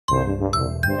Baby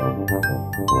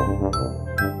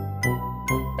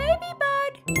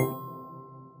bird.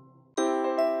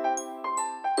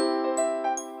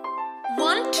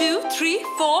 1, 2, 3,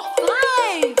 4,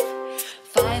 5.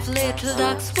 5 little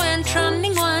ducks went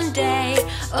running one day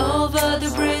over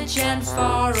the bridge and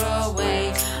far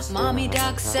away. Mommy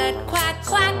duck said quack,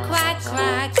 quack, quack,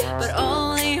 quack, but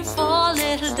only 4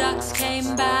 little ducks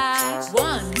came back.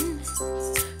 1,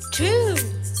 2,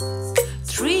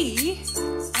 3,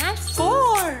 and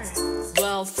 4.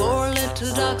 Well, 4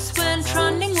 little ducks went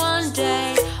running one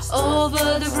day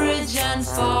over the bridge and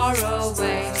far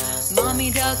away.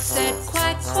 Mommy duck said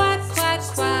quack, quack, quack,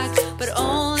 quack, but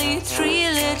only 3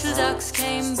 little ducks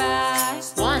came back.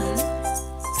 1,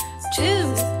 2,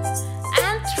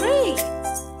 and 3.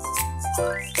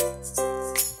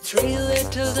 3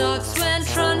 little ducks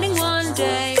went running one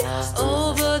day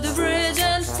over the bridge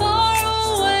and far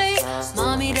away.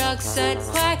 Mommy duck said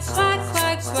quack, quack,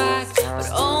 quack, quack, but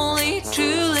only 2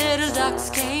 little ducks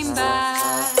came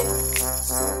back.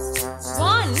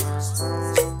 1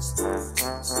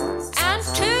 and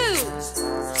 2.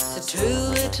 So 2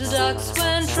 little ducks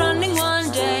went running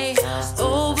one day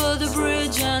over the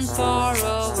bridge and far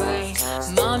away.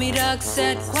 Mommy duck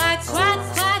said quack, quack,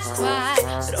 quack, quack,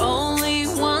 but only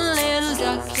 1 little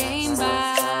duck came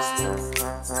back.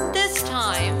 This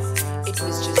time it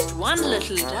was just 1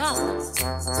 little duck.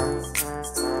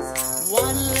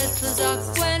 1 little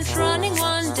duck went running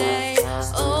one day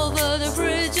over the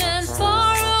bridge and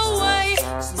far away.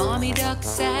 Mommy duck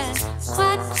said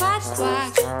quack, quack,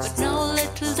 quack, but no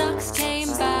little ducks came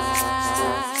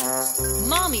back.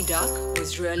 Mommy duck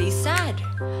was really sad.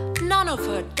 None of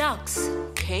her ducks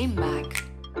came back.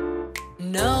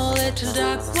 No little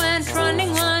duck went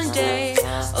running one day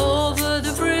over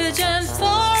the bridge and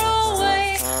far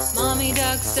away. Mommy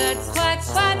duck said quack,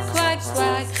 quack, quack,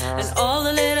 quack, and all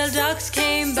the little ducks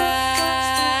came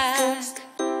back.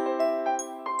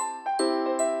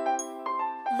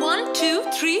 1, 2,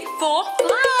 3, 4,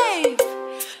 5.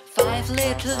 5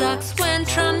 little ducks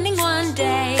went running one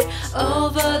day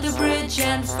over the bridge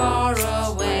and far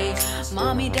away.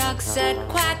 Mommy duck said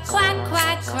quack, quack,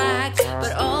 quack, quack,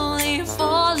 but only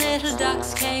 4 little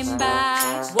ducks came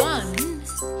back. 1,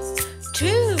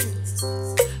 2,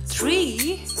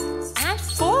 3, and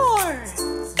 4.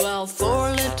 Well,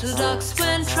 4 little ducks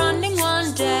went running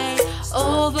one day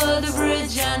over the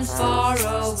bridge and far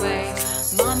away.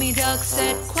 Mommy duck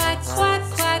said quack, quack,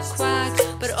 quack, quack,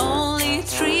 but only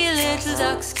 3 little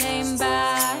ducks came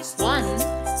back. 1,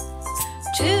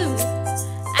 2,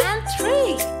 and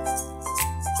 3.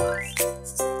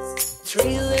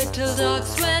 3 little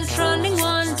ducks went running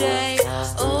one day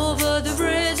over the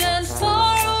bridge and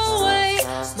far away.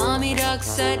 Mommy duck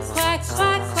said quack,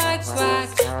 quack, quack, quack,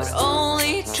 but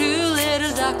only 2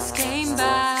 little ducks came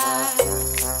back.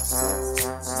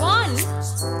 1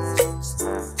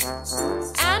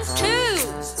 and 2.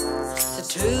 So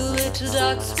 2 little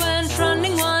ducks went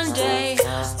running one day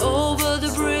over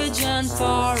the bridge and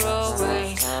far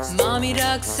away. Mommy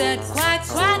duck said quack,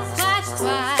 quack, quack,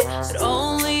 quack, but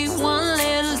only 1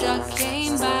 little duck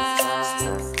came back.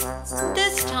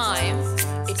 This time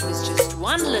it was just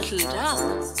 1 little duck.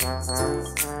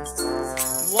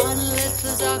 1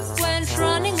 little duck went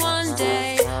running one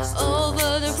day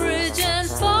over the bridge and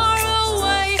far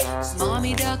away.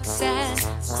 Mommy duck said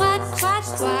quack, quack,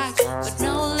 quack, but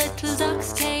no little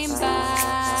ducks came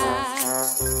back.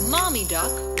 Mommy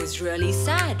duck was really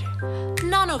sad.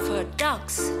 None of her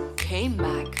ducks came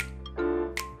back.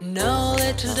 No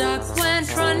little duck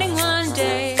went running one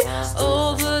day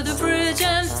over the bridge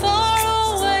and far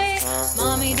away.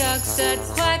 Mommy duck said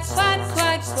quack, quack,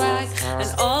 quack, quack,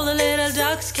 and all the little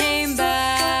ducks came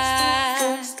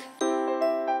back.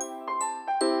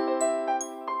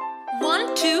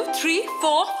 1, 2, 3,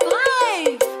 4,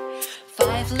 5.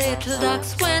 5 little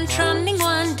ducks went running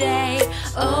one day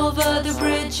over the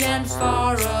bridge and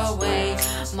far away.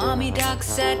 Mommy duck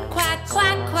said quack,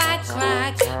 quack, quack,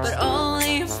 quack, but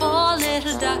only 4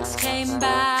 little ducks came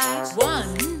back.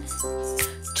 1,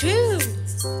 2,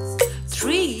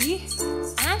 3,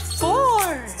 and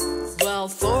 4. Well,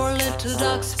 4 little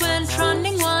ducks went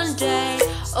running one day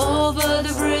over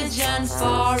the bridge and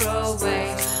far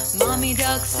away. Mommy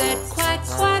duck said quack,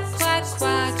 quack, quack,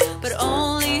 quack, but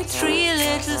only 3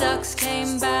 little ducks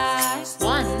came back.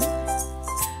 1,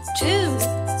 2,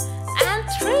 and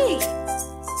 3.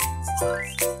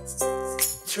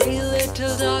 3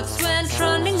 little ducks went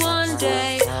running one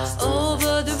day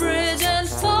over the bridge and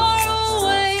far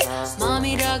away.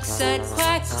 Mommy duck said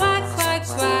quack, quack, quack,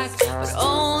 quack, but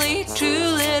only 2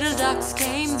 little ducks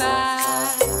came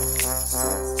back.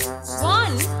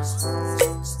 1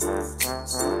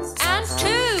 and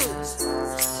 2.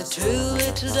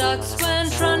 little ducks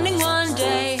went running one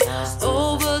day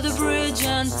over the bridge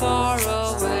and far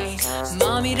away.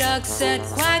 Mommy duck said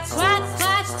quack, quack,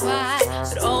 quack, quack,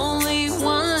 but only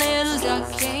one little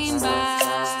duck came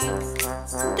back.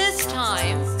 This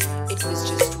time it was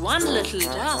just one little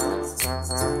duck.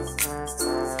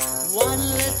 One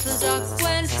little duck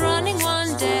went running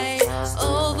one day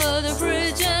over the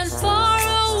bridge and far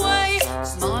away.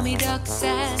 Mommy duck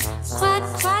said quack,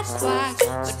 quack, quack,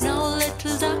 but no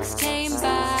little ducks came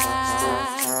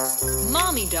back.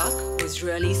 Mommy duck was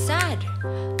really sad.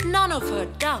 None of her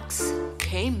ducks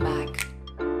came back.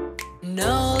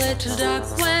 No little duck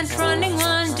went running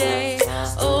one day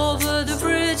over the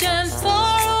bridge and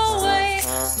far away.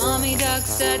 Mommy duck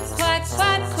said quack,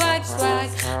 quack, quack, quack,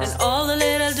 and all the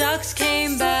little ducks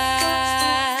came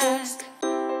back.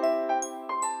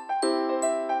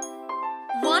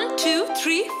 1, 2,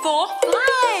 3, 4,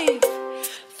 5.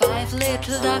 5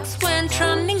 little ducks went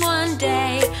running one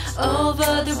day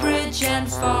over the bridge and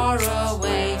far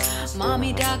away.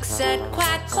 Mommy duck said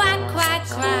quack, quack, quack,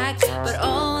 quack, but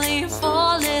only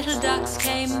 4 little ducks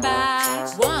came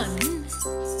back. 1,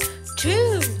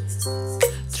 2,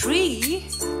 3,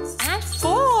 and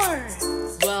 4.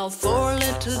 Well, 4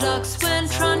 little ducks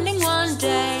went running one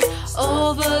day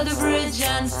over the bridge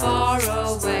and far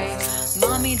away.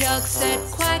 Mommy duck said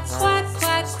quack, quack,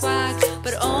 quack, quack,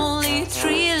 but only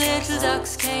 3 little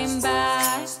ducks came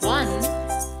back. 1,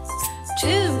 2,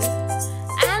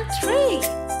 and 3.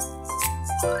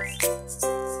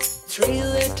 3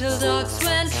 little ducks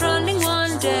went running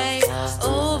one day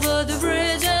over the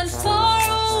bridge and far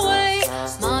away.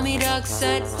 Mommy duck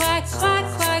said quack, quack,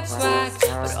 quack, quack,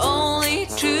 but only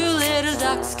 2 little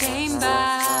ducks came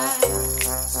back.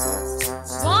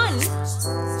 1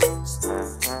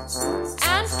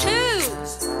 and 2.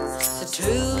 So 2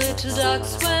 little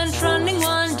ducks went running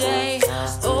one day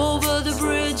over the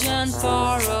bridge and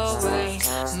far away.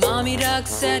 Mommy duck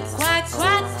said quack,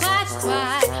 quack, quack,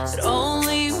 quack, but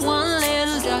only 1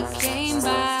 little duck came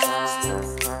back.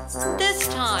 This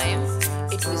time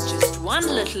it was just 1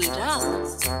 little duck.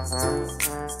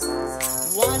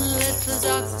 1 little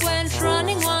duck went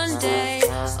running one day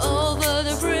over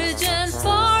the bridge and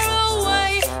far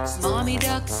away. Mommy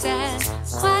duck said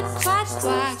quack, quack,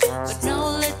 quack, but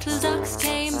no little ducks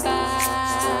came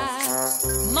back.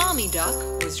 Mommy duck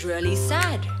was really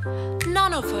sad.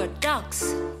 None of her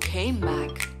ducks came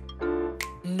back.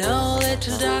 No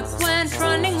little duck went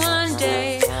running one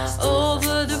day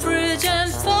over the bridge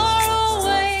and far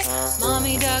away.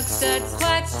 Mommy duck said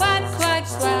quack, quack, quack,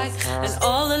 quack, and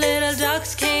all the little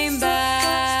ducks came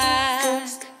back.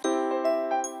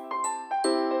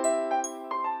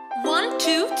 1,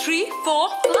 2, 3, 4,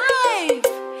 5.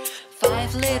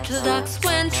 5 little ducks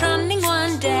went running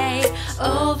one day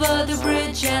over the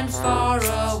bridge and far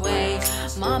away.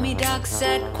 Mommy duck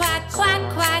said quack, quack,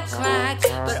 quack, quack,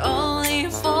 but only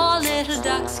 4 little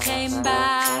ducks came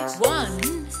back.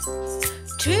 1,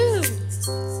 2,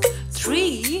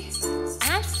 3,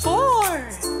 and 4.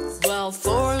 Well,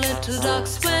 4 little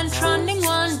ducks went running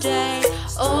one day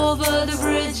over the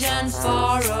bridge and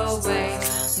far away.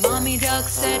 Mommy duck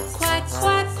said quack,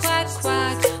 quack, quack,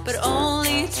 quack, but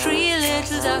only 3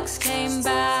 little ducks came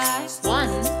back. 1,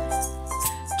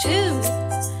 2,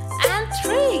 and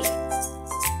 3.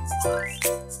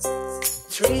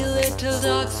 3 little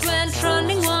ducks went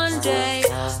running one day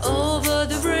over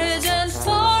the bridge and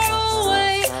far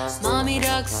away. Mommy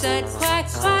duck said quack,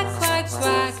 quack, quack,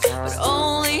 quack, but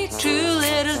only 2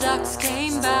 little ducks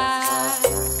came back.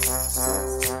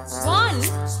 1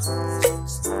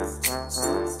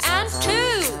 and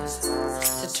 2.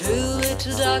 So 2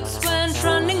 little ducks went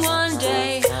running one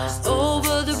day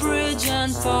over the bridge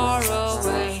and far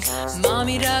away.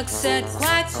 Mommy duck said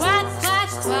quack, quack, quack,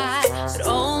 quack, but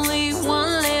only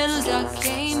 1 little duck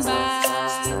came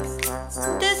back.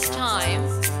 This time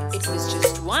it was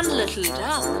just 1 little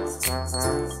duck.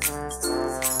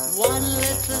 1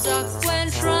 little duck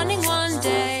went running one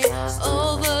day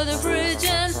over the bridge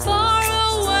and far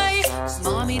away.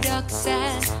 Mommy duck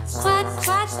said quack,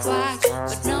 quack, quack,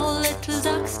 but no little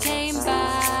ducks came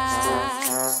back.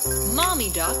 Mommy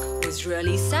duck was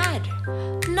really sad.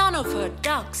 None of her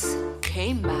ducks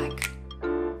came back.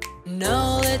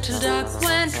 No little duck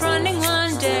went running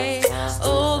one day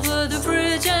over the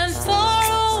bridge and far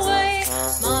away.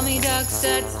 Mommy duck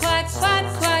said quack, quack,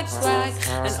 quack, quack,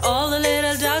 and all the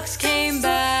little ducks came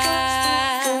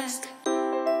back.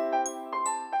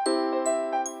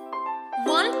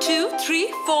 1, 2,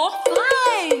 3, 4,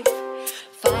 5.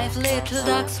 5 little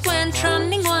ducks went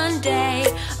running one day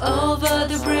over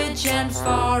the bridge and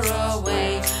far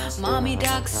away. Mommy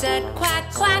duck said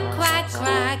quack, quack, quack,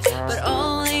 quack, but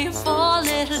only 4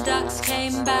 little ducks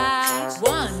came came back.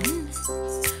 1,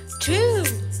 2,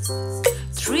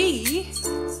 3,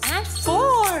 and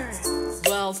 4.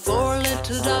 Well, 4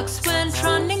 little ducks went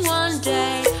running one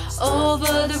day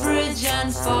over the bridge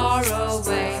and far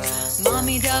away.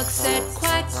 Mommy duck said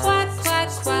quack, quack, quack,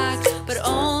 quack, but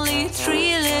only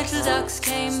 3 little ducks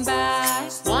came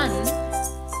back. 1,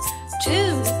 2,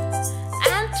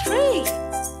 and 3.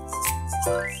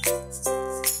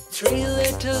 3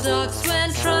 little ducks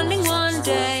went running one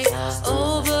day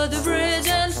over the bridge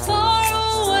and far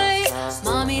away.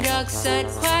 Mommy duck said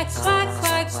quack, quack,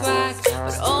 quack, quack,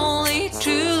 but only 2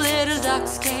 little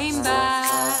ducks came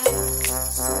back.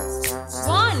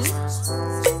 1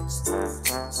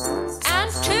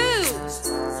 and 2.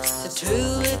 The 2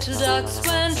 little ducks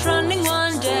went running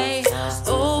one day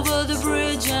over the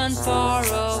bridge and far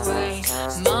away.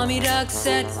 Mommy duck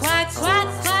said quack, quack,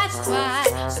 quack, quack,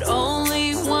 but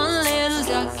only 1 little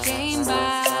duck came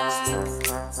back.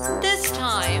 This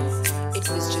time it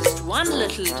was just 1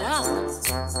 little duck.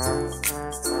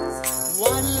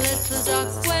 1 little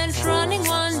duck went running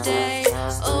one day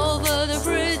over the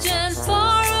bridge and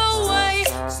far away.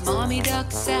 Mommy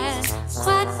duck said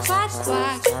quack, quack,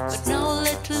 quack, but no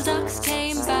little ducks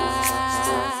came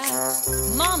back.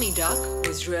 Mommy duck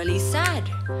was really sad.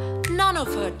 None of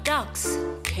her ducks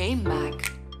came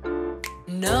back.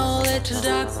 No little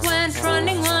duck went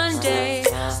running one day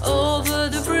over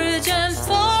the bridge and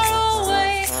far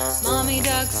away. Mommy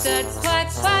duck said quack,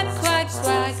 quack, quack,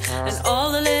 quack, and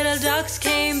all the little ducks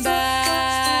came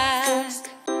back.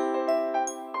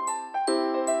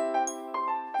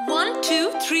 1,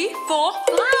 2, 3, 4,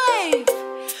 5.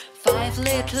 5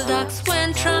 little ducks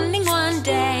went running one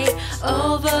day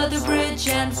over the bridge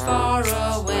and far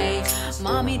away.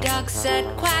 Mommy duck said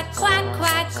quack, quack,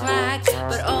 quack, quack,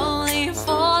 but only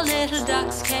 4 little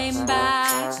ducks came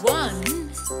back.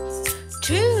 1,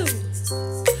 2,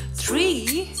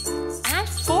 3, and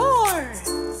 4.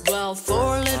 Well,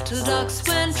 4 little ducks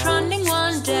went running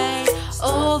one day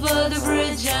over the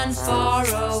bridge and far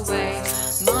away.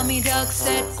 Mommy duck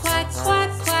said quack,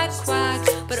 quack, quack, quack,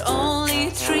 but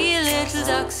only 3 little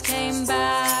ducks came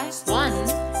back. 1,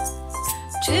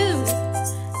 2,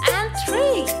 and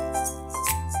 3.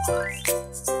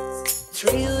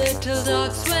 3 little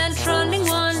ducks went running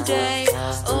one day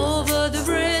over the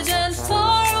bridge and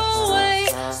far away.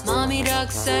 Mommy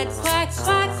duck said quack,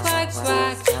 quack, quack,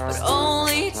 quack, but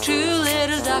only 2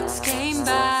 little ducks came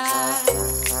back.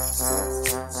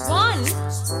 1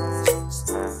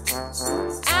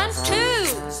 and 2.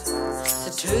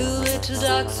 The 2 little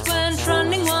ducks went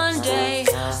running one day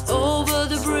over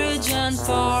the bridge and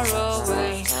far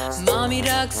away. Mommy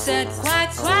duck said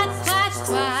quack, quack, quack,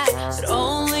 quack, but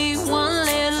only 1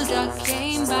 little duck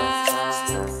came back.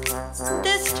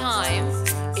 This time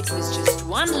it was just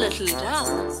 1 little duck.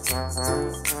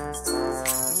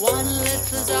 1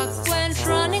 little duck went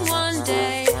running one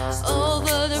day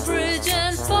over the bridge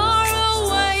and far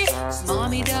away.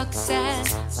 Mommy duck said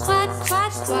quack,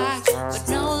 quack, quack, but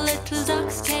no little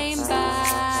ducks came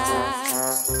back.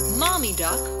 Mommy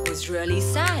duck was really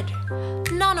sad.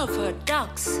 None of her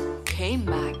ducks came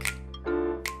back.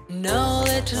 No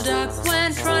little duck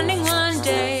went running one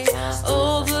day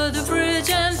over the bridge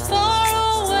and far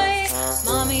away.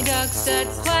 Mommy duck said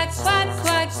quack, quack,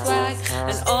 quack, quack,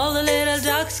 and all the little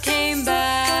ducks came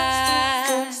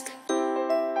back.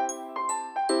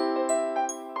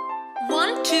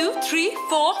 1, 2, 3,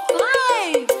 4,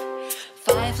 5.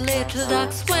 5 little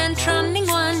ducks went running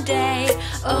one day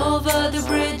over the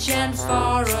bridge and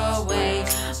far away.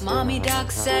 Mommy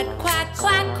duck said quack,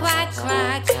 quack, quack,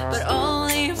 quack, but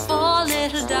only 4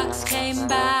 little ducks came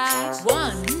back.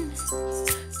 1,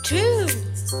 2,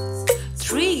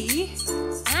 3,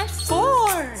 and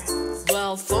 4.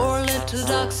 Well, 4 little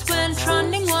ducks went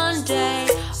running one day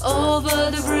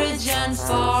over the bridge and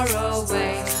far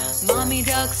away. Mommy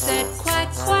duck said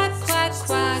quack, quack, quack,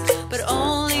 quack, but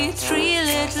only 3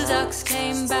 little ducks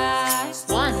came back.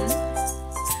 1,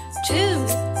 2,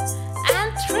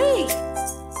 and 3.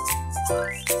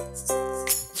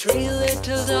 3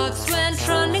 little ducks went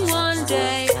running one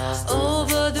day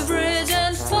over the bridge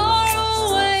and far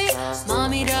away.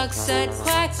 Mommy duck said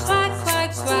quack, quack,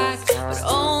 quack, quack, but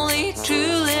only 2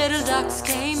 little ducks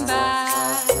came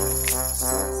back.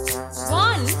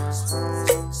 1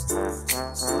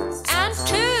 and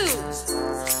 2.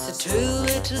 The 2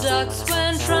 little ducks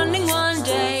went running one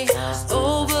day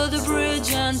over the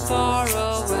bridge and far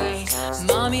away.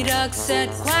 Mommy duck said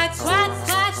quack, quack,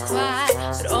 quack, quack,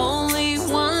 but only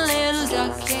 1 little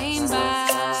duck came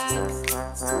back.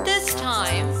 This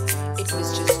time it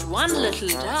was just 1 little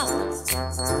duck.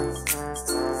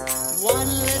 1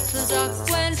 little duck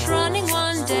went running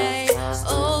one day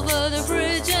over the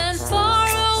bridge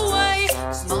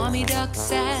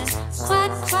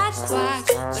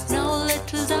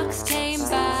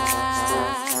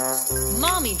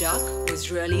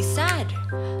really sad.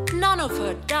 None of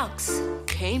her ducks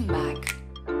came back.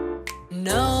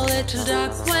 No little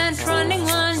duck went running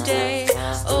one day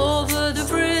over the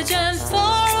bridge and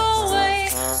far away.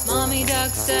 Mommy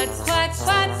duck said quack,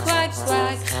 quack, quack,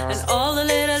 quack, and all the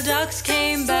little ducks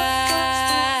came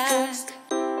back.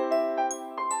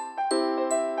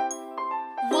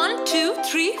 1, 2,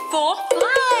 3, 4,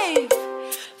 5.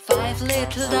 5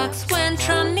 little ducks went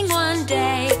running one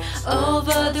day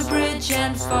over the bridge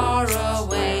and far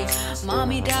away.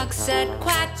 Mommy duck said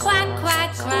quack, quack,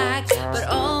 quack, quack, but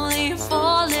only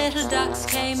 4 little ducks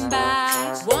came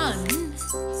back. 1,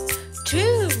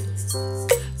 2,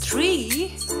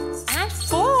 3, and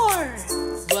 4.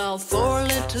 Well, 4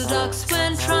 little ducks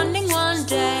went running one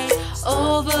day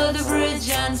over the bridge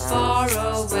and far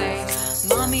away.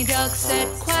 Mommy duck said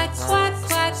quack, quack,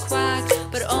 quack, quack,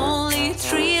 but only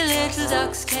 3 little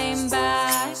ducks came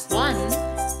back. 1,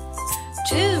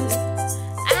 2,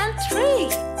 and 3.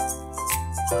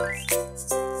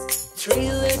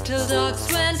 3 little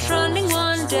ducks went running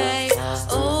one day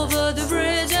over the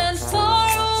bridge and far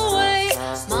away.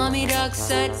 Mommy duck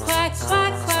said quack,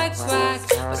 quack, quack, quack,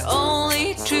 but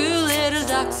only 2 little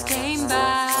ducks came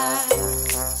back.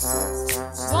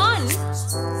 1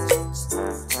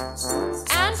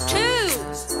 and 2.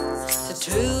 So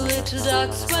 2 little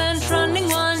ducks went running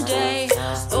one day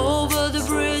over the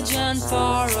bridge and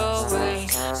far away.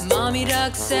 Mommy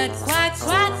duck said quack,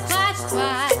 quack, quack,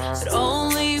 quack, but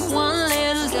only 1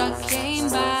 little duck came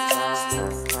back.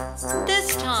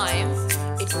 This time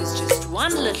it was just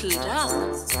 1 little duck.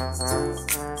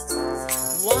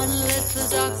 1 little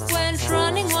duck went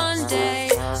running one day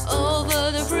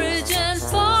over the bridge and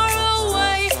far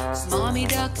away. Mommy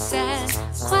duck said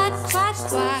quack, quack,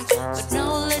 quack, but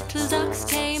no little ducks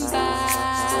came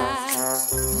back.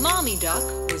 Mommy duck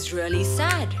was really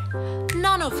sad.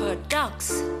 None of her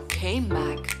ducks came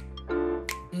back.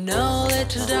 No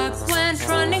little duck went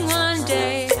running one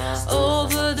day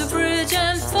over the bridge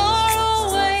and far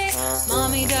away.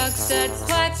 Mommy duck said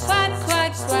quack, quack,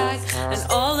 quack, quack, and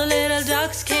all the little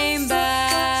ducks came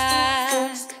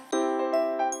back.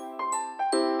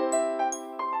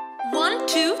 1,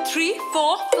 2, 3,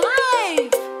 4,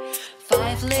 5.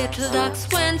 5 little ducks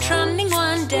went running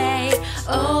one day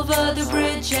over the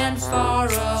bridge and far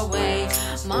away.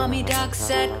 Mommy duck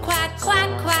said quack, quack,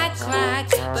 quack, quack,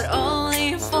 but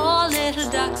only 4 little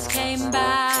ducks came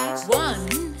back.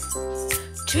 1,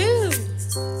 2,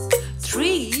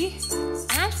 3,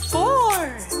 and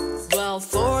 4. Well,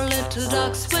 4 little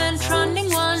ducks went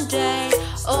running one day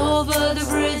over the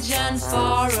bridge and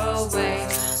far away.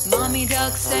 Mommy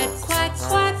duck said quack,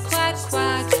 quack, quack,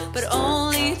 quack, but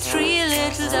only 3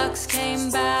 little ducks came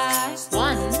back.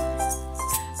 1,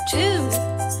 2,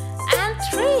 and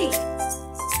 3.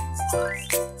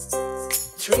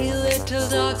 3 little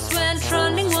ducks went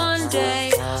running one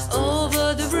day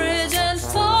over the bridge and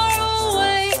far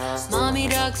away. Mommy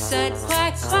duck said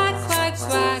quack, quack, quack,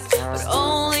 quack, but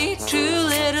only 2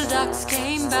 little ducks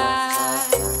came back.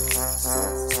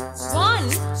 1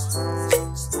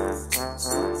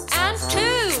 and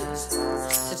 2.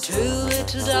 So 2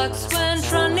 little ducks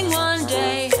went running one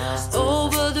day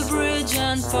over the bridge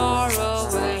and far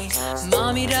away.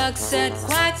 Mommy duck said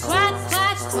quack, quack,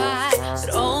 quack, quack, but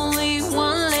only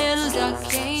 1 little duck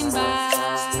came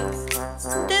back.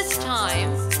 This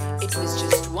time it was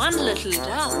just 1 little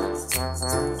duck.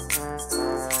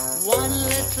 1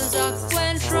 little duck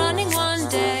went running one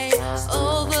day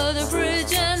over the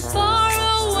bridge and far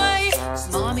away.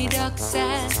 Mommy duck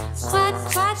said quack,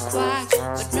 quack, quack,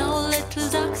 but no little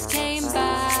ducks came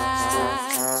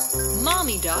back.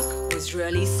 Mommy duck was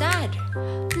really sad.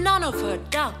 None of her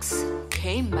ducks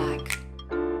came back.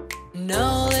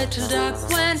 No little duck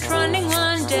went running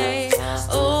one day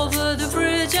over the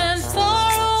bridge and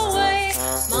far away.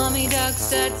 Mommy duck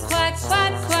said quack,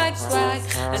 quack, quack, quack,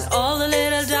 and all the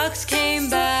little ducks came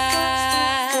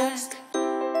back.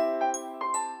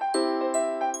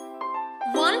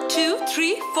 1, 2,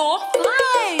 3, 4,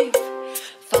 5.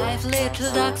 5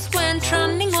 little ducks went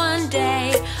running one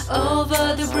day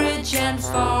over the bridge and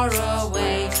far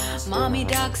away. Mommy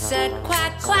duck said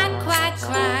quack, quack, quack,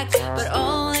 quack, but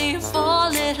only 4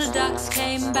 little ducks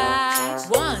came back.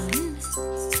 1,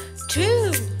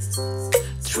 2,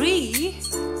 3,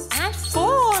 and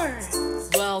 4.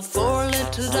 Well, 4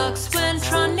 little ducks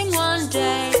went running one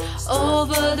day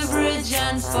over the bridge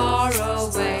and far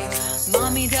away.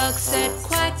 Mommy duck said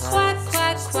quack, quack,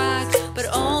 quack, quack, but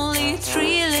only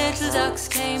 3 little ducks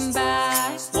came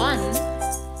back. 1,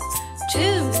 2,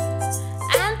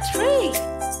 and 3.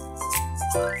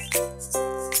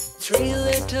 3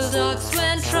 little ducks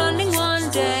went running one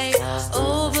day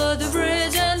over the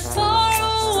bridge and far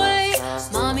away.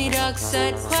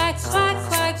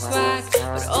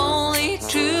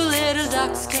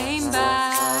 ducks came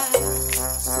back.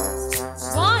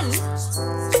 1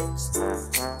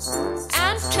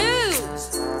 and 2.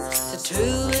 The 2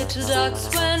 little ducks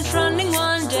went running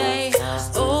one day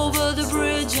over the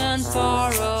bridge and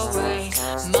far away.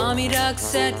 Mommy duck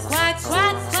said quack,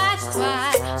 quack, quack,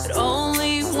 quack, but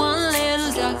only one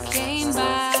little duck came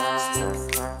back.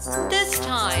 This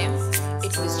time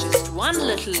it was just one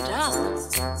little duck.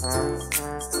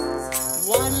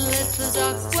 One little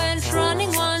duck went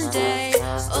running one day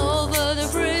over the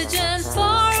bridge and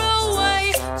far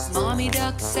away. Mommy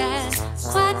duck said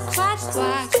quack, quack,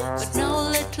 quack, but no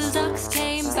little ducks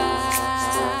came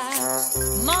back.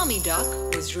 Mommy duck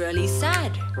was really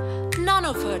sad. None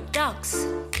of her ducks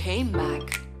came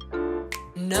back.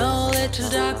 No little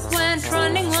duck went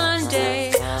running one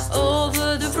day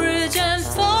over the bridge and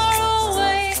far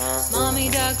away. Mommy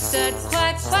duck said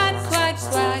quack, quack, quack,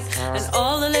 quack, and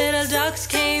all the little ducks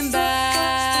came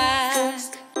back.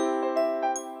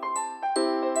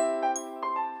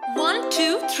 1,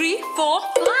 2, 3, 4,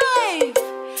 5.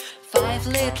 5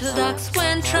 little ducks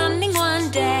went running one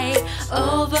day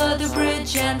over the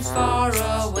bridge and far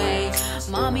away.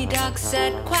 Mommy duck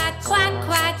said quack, quack,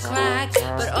 quack, quack,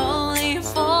 but only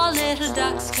 4 little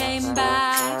ducks came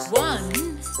back.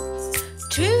 1,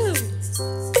 2,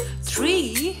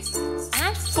 3,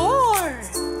 and 4.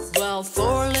 Well,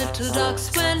 4 little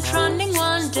ducks went running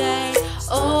one day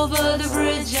over the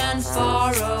bridge and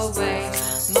far away.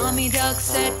 Mommy duck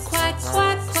said quack,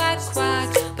 quack, quack,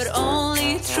 quack, but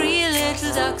only 3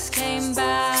 little ducks came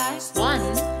back. 1,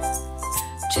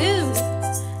 2,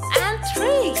 and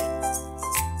 3.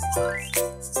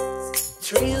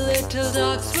 3 little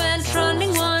ducks went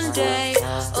running one day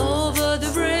over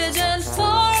the bridge and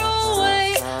far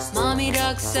away. Mommy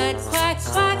duck said quack,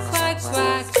 quack, quack,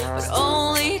 quack, but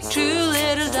only 2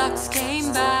 little ducks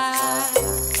came back.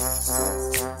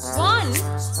 1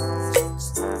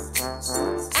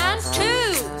 and 2.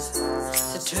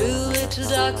 The 2 little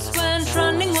ducks went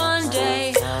running one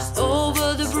day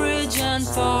over the bridge and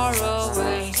far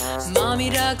away. Mommy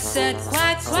duck said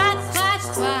quack, quack, quack,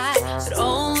 quack, but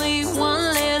only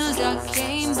 1 little duck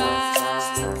came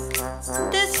back.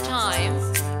 This time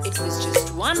it was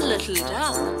just 1 little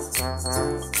duck.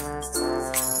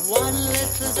 1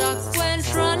 little duck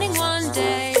went running one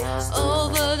day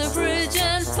over the bridge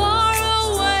and far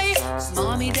away.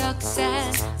 Mommy duck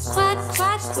said quack,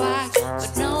 quack, quack,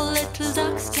 but no little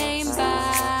ducks came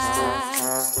back.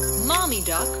 Mommy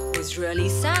duck was really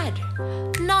sad.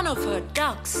 None of her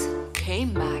ducks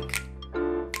came back.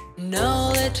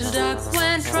 No little duck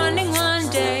went running one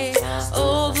day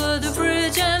over the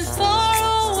bridge and far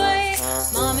away.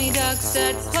 Mommy duck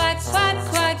said quack, quack,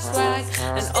 quack, quack,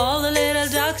 and all the little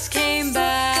ducks came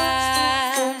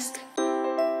back.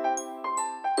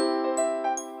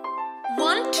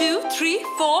 1, 2, 3,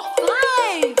 4,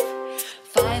 5.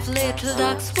 5 little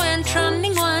ducks went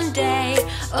running one day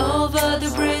over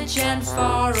the bridge and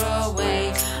far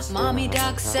away. Mommy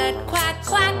duck said quack,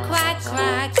 quack, quack,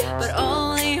 quack, but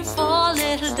only 4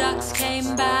 little ducks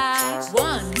came back.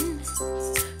 1,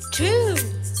 2,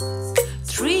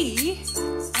 3,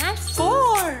 and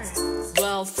 4.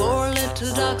 Well, 4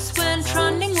 little ducks went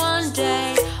running one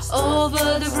day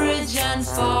over the bridge and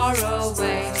far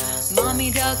away.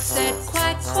 Mommy duck said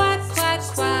quack, quack, quack,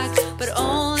 quack, but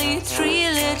only 3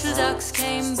 little ducks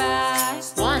came back.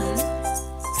 1,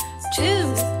 2,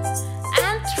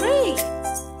 and 3.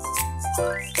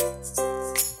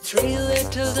 3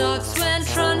 little ducks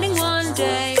went running one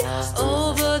day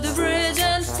over the bridge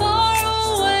and far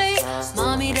away.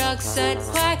 Mommy duck said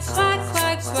quack, quack,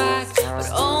 quack, quack, but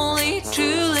only 2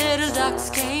 little ducks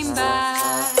came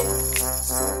back.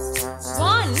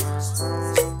 1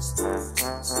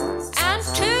 and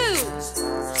 2.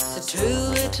 The 2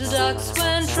 little ducks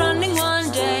went running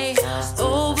one day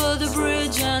over the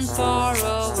bridge and far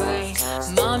away.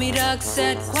 Mommy duck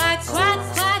said quack, quack,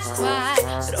 quack, quack,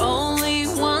 but only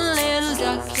 1 little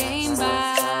duck came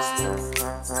back.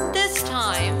 This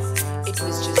time it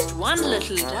was just 1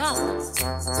 little duck.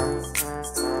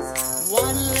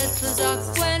 1 little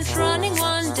duck went running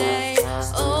one day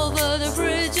over the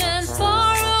bridge and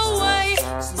far away.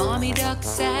 Mommy duck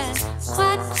said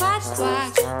quack, quack,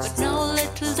 quack, but no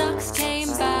little ducks came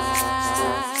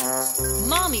back.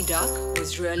 Mommy duck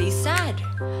was really sad.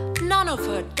 None of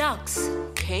her ducks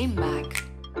came back.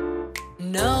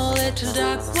 No little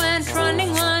duck went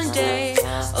running one day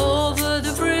over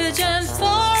the bridge and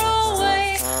far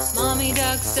away. Mommy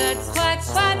duck said quack,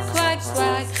 quack, quack,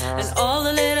 quack, and all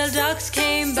the little ducks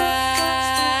came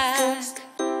back.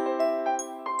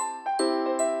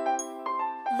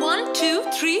 1, 2,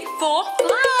 3, 4,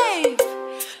 5.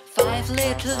 5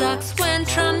 little little ducks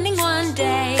went running one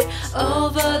day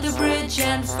over the bridge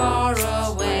and far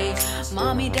away.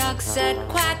 Mommy duck said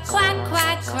quack, quack,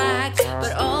 quack, quack,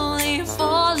 but only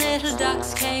 4 little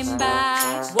ducks came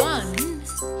back. 1,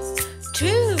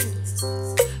 2,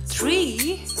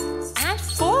 3, and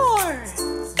 4.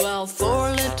 Well,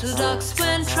 4 little ducks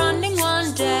went running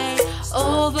one day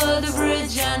over the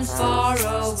bridge and far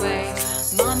away.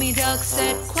 Mommy duck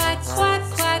said quack, quack,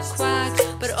 quack, quack,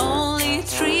 but only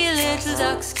 3 little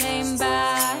ducks came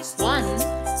back. 1,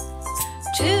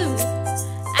 2,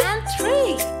 and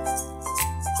 3.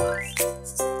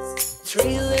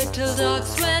 3 little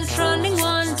ducks went running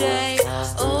one day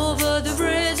over the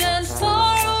bridge and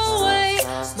far away.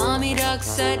 Mommy duck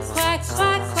said quack,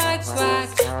 quack, quack, quack,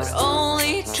 but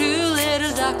only 2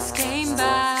 little ducks came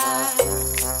back.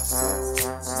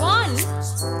 1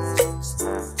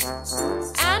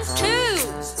 and 2.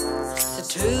 The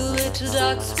 2 little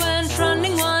ducks went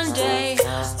running one day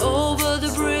over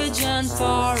the bridge and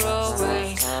far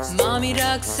away. Mommy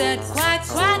duck said quack,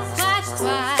 quack, quack,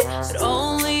 quack, but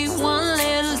only 1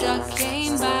 little duck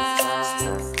came back.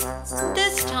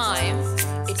 This time,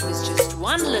 it was just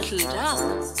 1 little duck.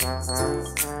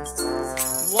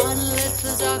 1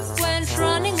 little duck went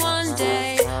running one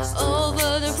day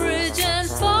over the bridge and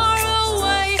far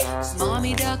away.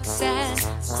 Mommy duck said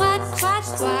quack, quack,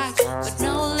 quack, but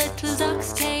no little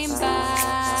ducks came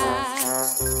back.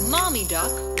 Mommy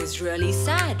duck was really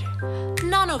sad.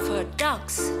 None of her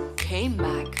ducks came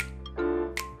back.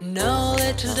 No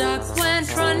little duck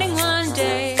went running one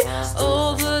day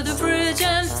over the bridge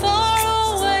and far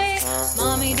away.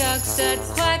 Mommy duck said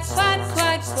quack, quack,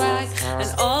 quack, quack,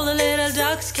 and all the little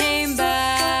ducks came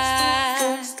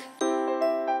back.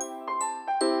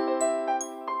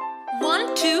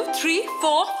 1, 2, 3,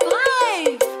 4,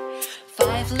 5.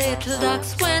 5 little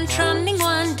ducks went running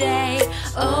one day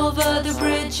over the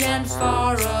bridge and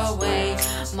far away.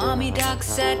 Mommy duck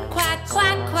said quack,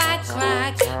 quack, quack,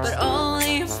 quack, but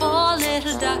only 4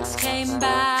 little ducks came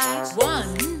back.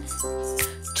 1,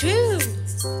 2,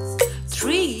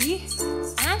 3,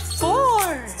 and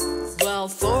 4. Well,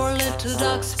 4 little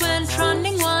ducks went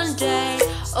running one day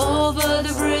over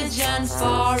the bridge and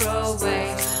far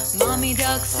away. Mommy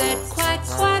duck said quack,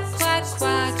 quack, quack,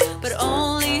 quack, but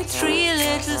only 3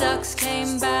 little ducks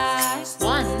came back.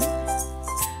 1,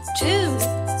 2,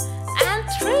 and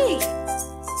 3.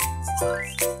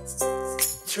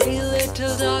 3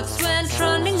 little ducks went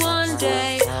running one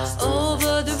day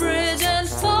over the bridge and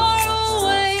far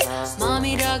away.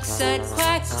 Mommy duck said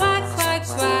quack, quack, quack,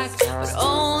 quack, but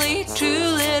only 2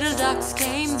 little ducks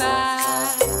came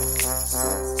back.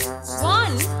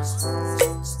 1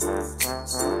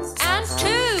 and 2.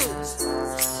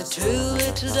 The 2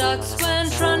 little ducks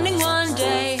went running one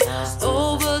day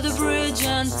over the bridge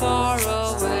and far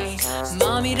away.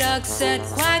 Mommy duck said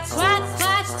quack, quack,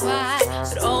 quack, quack,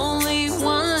 but only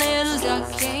 1 little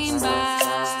duck came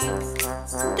back.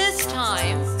 This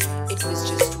time, it was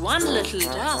just 1 little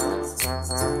duck.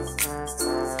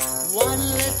 1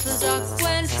 little duck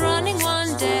went running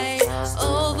one day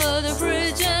over the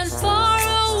bridge and far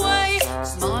away.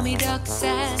 Mommy duck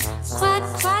said quack,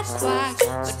 quack, quack,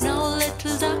 but no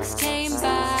little ducks came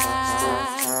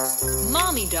back.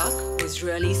 Mommy duck was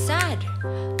really sad.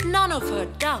 None of her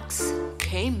ducks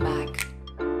came back.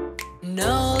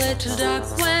 No little duck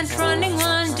went running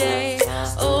one day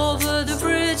over the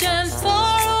bridge and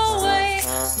far away.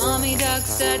 Mommy duck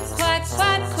said quack,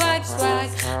 quack, quack, quack,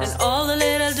 and all the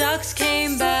little ducks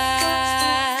came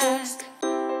back.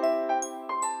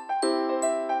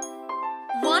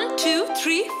 1, 2,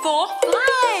 3, 4,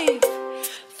 5.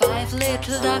 5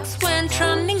 little ducks went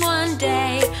running one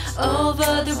day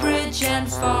over the bridge and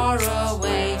far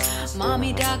away.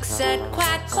 Mommy duck said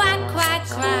quack, quack, quack,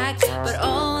 quack, but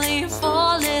only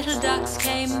 4 little ducks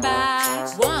came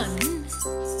back. 1,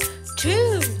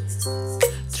 2,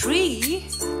 3,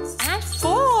 and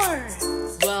 4.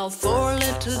 Well, 4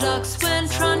 little ducks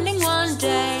went running one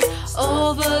day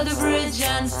over the bridge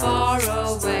and far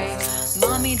away.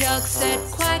 Mommy duck said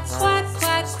quack, quack,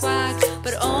 quack, quack,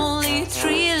 but only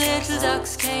 3 little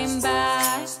ducks came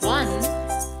back. 1,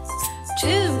 2,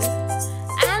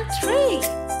 and 3.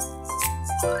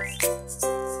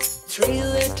 3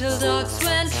 little ducks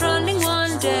went running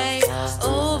one day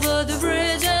over the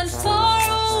bridge and far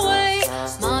away.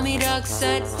 Mommy duck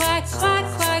said quack, quack,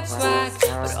 quack, quack,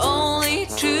 but only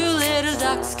 2 little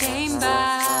ducks came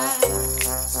back.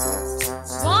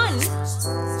 1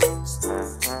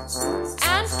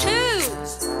 and 2.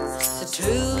 The 2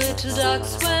 little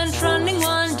ducks went running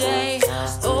one day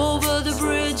over the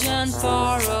bridge and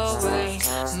far away.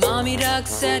 Mommy duck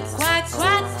said quack,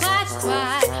 quack, quack,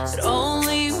 quack, but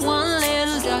only 1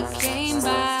 little duck came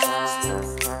back.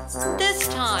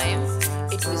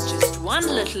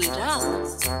 one little duck.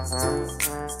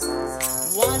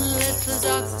 One little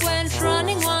duck went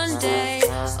running one day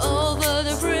over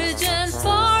the bridge and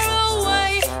far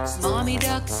away. Mommy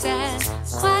duck said,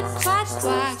 quack, quack,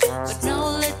 quack, but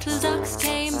no little ducks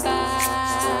came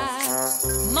back.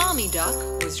 Mommy duck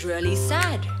was really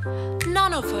sad.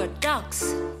 None of her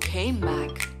ducks came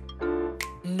back.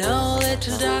 No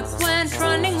little duck went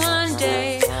running one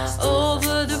day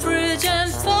over the bridge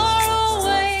and far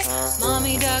away.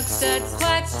 Mommy duck said,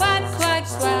 quack, quack, quack,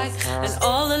 quack, and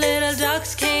all the little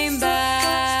ducks